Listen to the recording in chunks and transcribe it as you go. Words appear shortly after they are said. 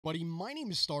Buddy, my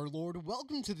name is Star-Lord.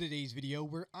 Welcome to today's video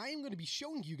where I am going to be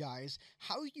showing you guys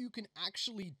how you can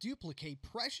actually duplicate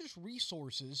precious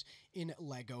resources in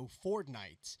Lego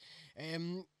Fortnite.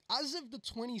 As of the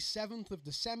 27th of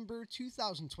December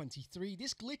 2023,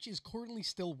 this glitch is currently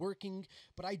still working,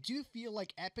 but I do feel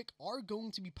like Epic are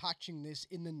going to be patching this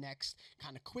in the next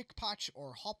kind of quick patch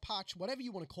or hot patch, whatever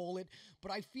you want to call it,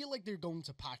 but I feel like they're going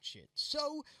to patch it.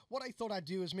 So what I thought I'd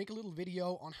do is make a little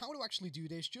video on how to actually do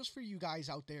this just for you guys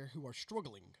out there who are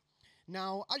struggling.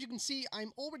 Now, as you can see,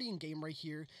 I'm already in game right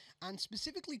here, and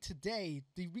specifically today,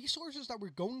 the resources that we're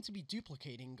going to be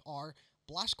duplicating are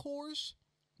blast cores,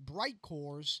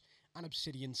 Brightcores, and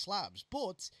obsidian slabs,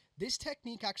 but this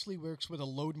technique actually works with a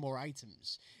load more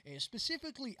items.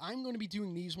 Specifically, I'm going to be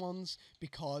doing these ones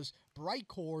because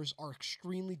Brightcores are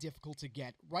extremely difficult to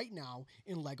get right now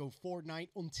in Lego Fortnite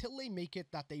until they make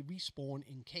it that they respawn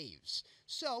in caves.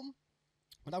 So,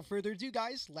 without further ado,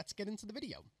 guys, let's get into the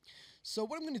video. So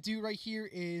what I'm going to do right here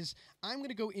is I'm going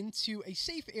to go into a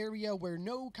safe area where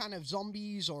no kind of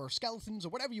zombies or skeletons or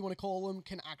whatever you want to call them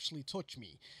can actually touch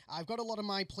me. I've got a lot of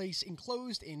my place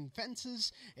enclosed in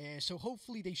fences, so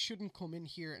hopefully they shouldn't come in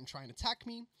here and try and attack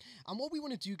me. And what we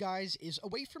want to do, guys, is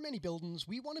away from any buildings,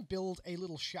 we want to build a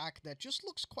little shack that just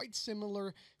looks quite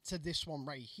similar to this one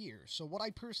right here. So what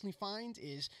I personally find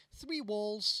is 3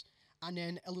 walls and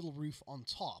then a little roof on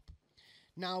top.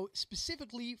 Now,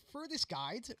 specifically for this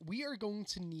guide, we are going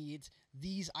to need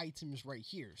these items right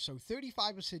here. So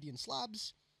 35 obsidian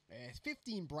slabs,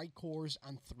 15 bright cores,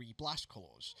 and 3 blast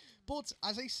cores. But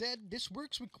as I said, this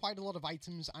works with quite a lot of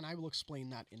items, and I will explain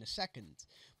that in a second.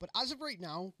 But as of right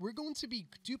now, we're going to be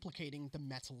duplicating the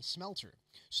metal smelter.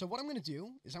 So what I'm going to do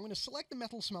is I'm going to select the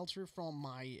metal smelter from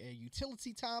my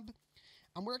utility tab,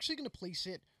 and we're actually going to place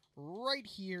it right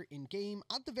here in game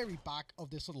at the very back of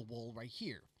this little wall right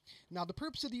here. Now, the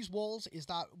purpose of these walls is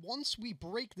that once we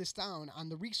break this down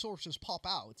and the resources pop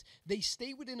out, they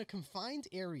stay within a confined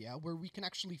area where we can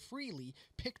actually freely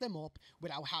pick them up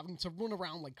without having to run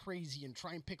around like crazy and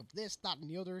try and pick up this, that, and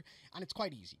the other, and it's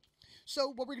quite easy.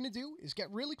 So what we're going to do is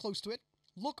get really close to it,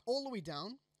 look all the way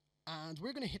down, and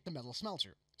we're going to hit the metal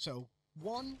smelter. So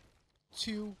 1,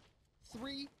 2,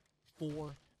 3,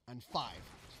 4, and 5.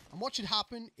 And what should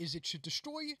happen is it should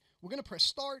destroy. We're going to press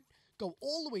start, go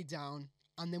all the way down,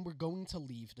 and then we're going to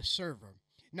leave the server.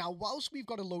 Now, whilst we've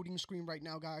got a loading screen right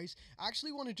now, guys, I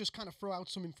actually want to just kind of throw out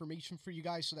some information for you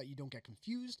guys so that you don't get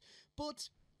confused. But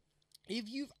if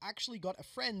you've actually got a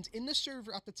friend in the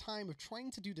server at the time of trying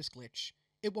to do this glitch,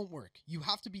 it won't work. You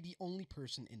have to be the only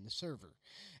person in the server.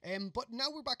 But now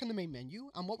we're back in the main menu,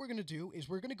 and what we're going to do is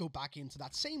we're going to go back into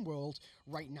that same world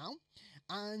right now,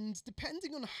 and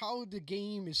depending on how the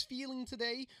game is feeling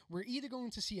today, we're either going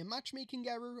to see a matchmaking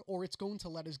error, or it's going to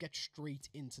let us get straight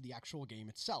into the actual game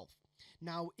itself.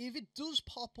 Now, if it does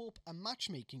pop up a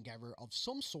matchmaking error of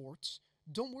some sorts,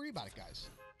 don't worry about it, guys.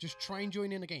 Just try and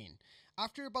join in again.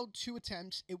 After about 2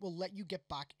 attempts, it will let you get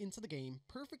back into the game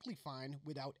perfectly fine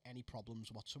without any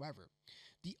problems whatsoever.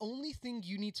 The only thing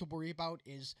you need to worry about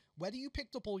is whether you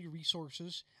picked up all your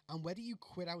resources and whether you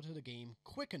quit out of the game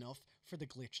quick enough for the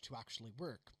glitch to actually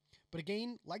work. But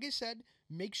again, like I said,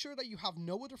 make sure that you have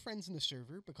no other friends in the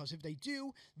server, because if they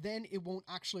do, then it won't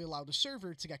actually allow the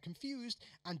server to get confused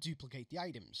and duplicate the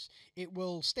items. It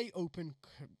will stay open,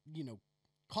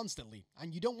 constantly,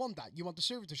 and you don't want that. You want the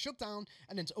server to shut down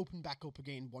and then to open back up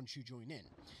again once you join in.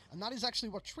 And that is actually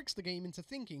what tricks the game into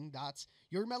thinking that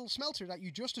your metal smelter that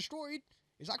you just destroyed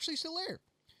is actually still there.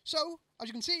 So, as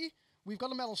you can see, we've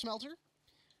got a metal smelter,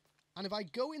 and if I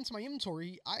go into my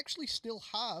inventory, I actually still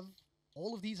have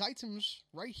all of these items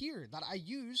right here that I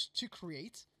used to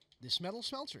create this metal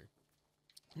smelter.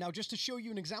 Now, just to show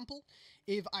you an example,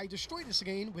 if I destroy this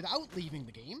again without leaving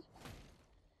the game,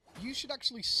 you should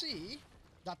actually see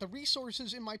that the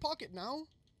resources in my pocket now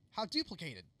have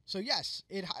duplicated. So yes,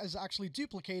 it has actually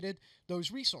duplicated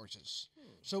those resources.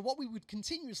 So what we would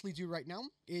continuously do right now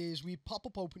is we pop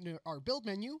up open our build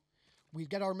menu, we'd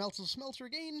get our metal smelter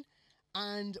again,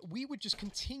 and we would just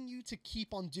continue to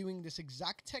keep on doing this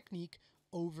exact technique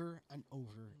over and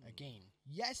over again.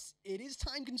 Yes, it is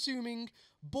time consuming,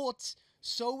 but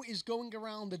so is going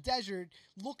around the desert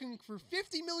looking for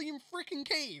 50 million freaking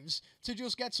caves to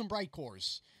just get some bright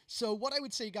cores. So what I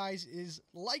would say, guys, is,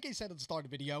 like I said at the start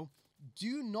of the video,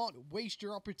 do not waste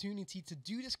your opportunity to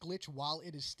do this glitch while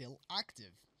it is still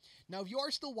active. Now, if you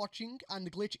are still watching and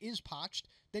the glitch is patched,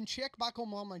 then check back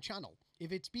on my channel.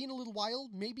 If it's been a little while,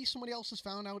 maybe somebody else has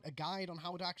found out a guide on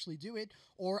how to actually do it,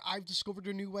 or I've discovered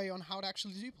a new way on how to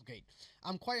actually duplicate.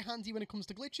 I'm quite handy when it comes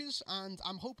to glitches, and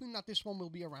I'm hoping that this one will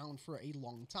be around for a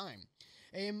long time.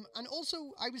 And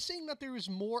also, I was saying that there is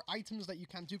more items that you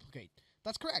can duplicate.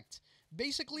 That's correct.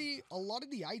 Basically, a lot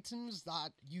of the items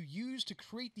that you use to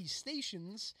create these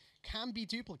stations can be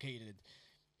duplicated.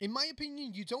 In my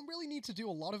opinion, you don't really need to do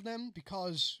a lot of them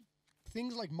because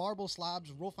things like marble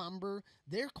slabs, rough amber,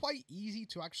 they're quite easy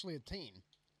to actually obtain.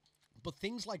 But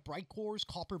things like Brightcore's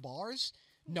copper bars,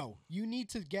 no, you need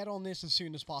to get on this as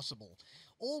soon as possible.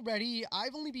 Already,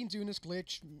 I've only been doing this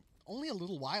glitch only a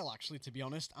little while actually, to be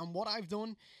honest, and what I've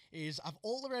done is I've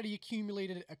already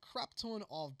accumulated a crap ton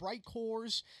of bright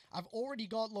cores, I've already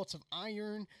got lots of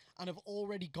iron, and I've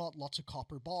already got lots of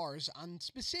copper bars, and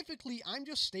specifically I'm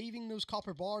just saving those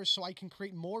copper bars so I can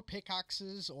create more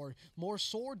pickaxes or more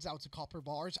swords out of copper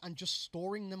bars and just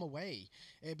storing them away,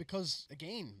 because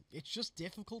again, it's just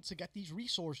difficult to get these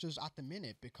resources at the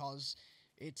minute because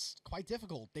it's quite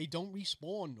difficult. They don't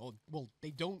respawn, or, well, they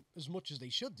don't as much as they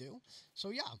should do. So,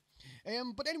 yeah.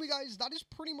 But anyway, guys, that has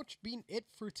pretty much been it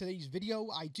for today's video.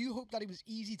 I do hope that it was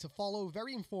easy to follow,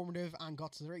 very informative, and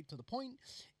got straight to the point.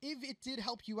 If it did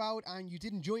help you out and you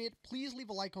did enjoy it, please leave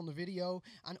a like on the video.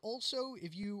 And also,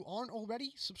 if you aren't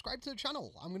already, subscribe to the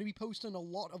channel. I'm going to be posting a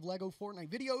lot of Lego Fortnite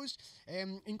videos,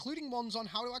 including ones on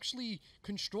how to actually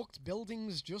construct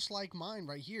buildings just like mine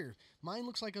right here. Mine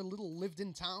looks like a little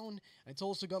lived-in town, and it's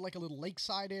also got like a little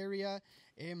lakeside area.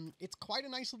 It's quite a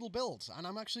nice little build, and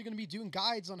I'm actually going to be doing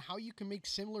guides on how you can make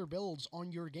similar builds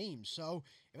on your game. So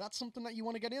if that's something that you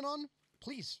want to get in on,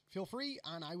 please feel free,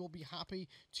 and I will be happy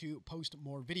to post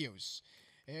more videos.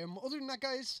 Other than that,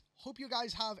 guys, hope you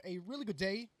guys have a really good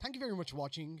day. Thank you very much for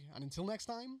watching, and until next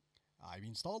time, I've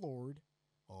been Star-Lord.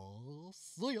 I'll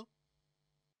see ya.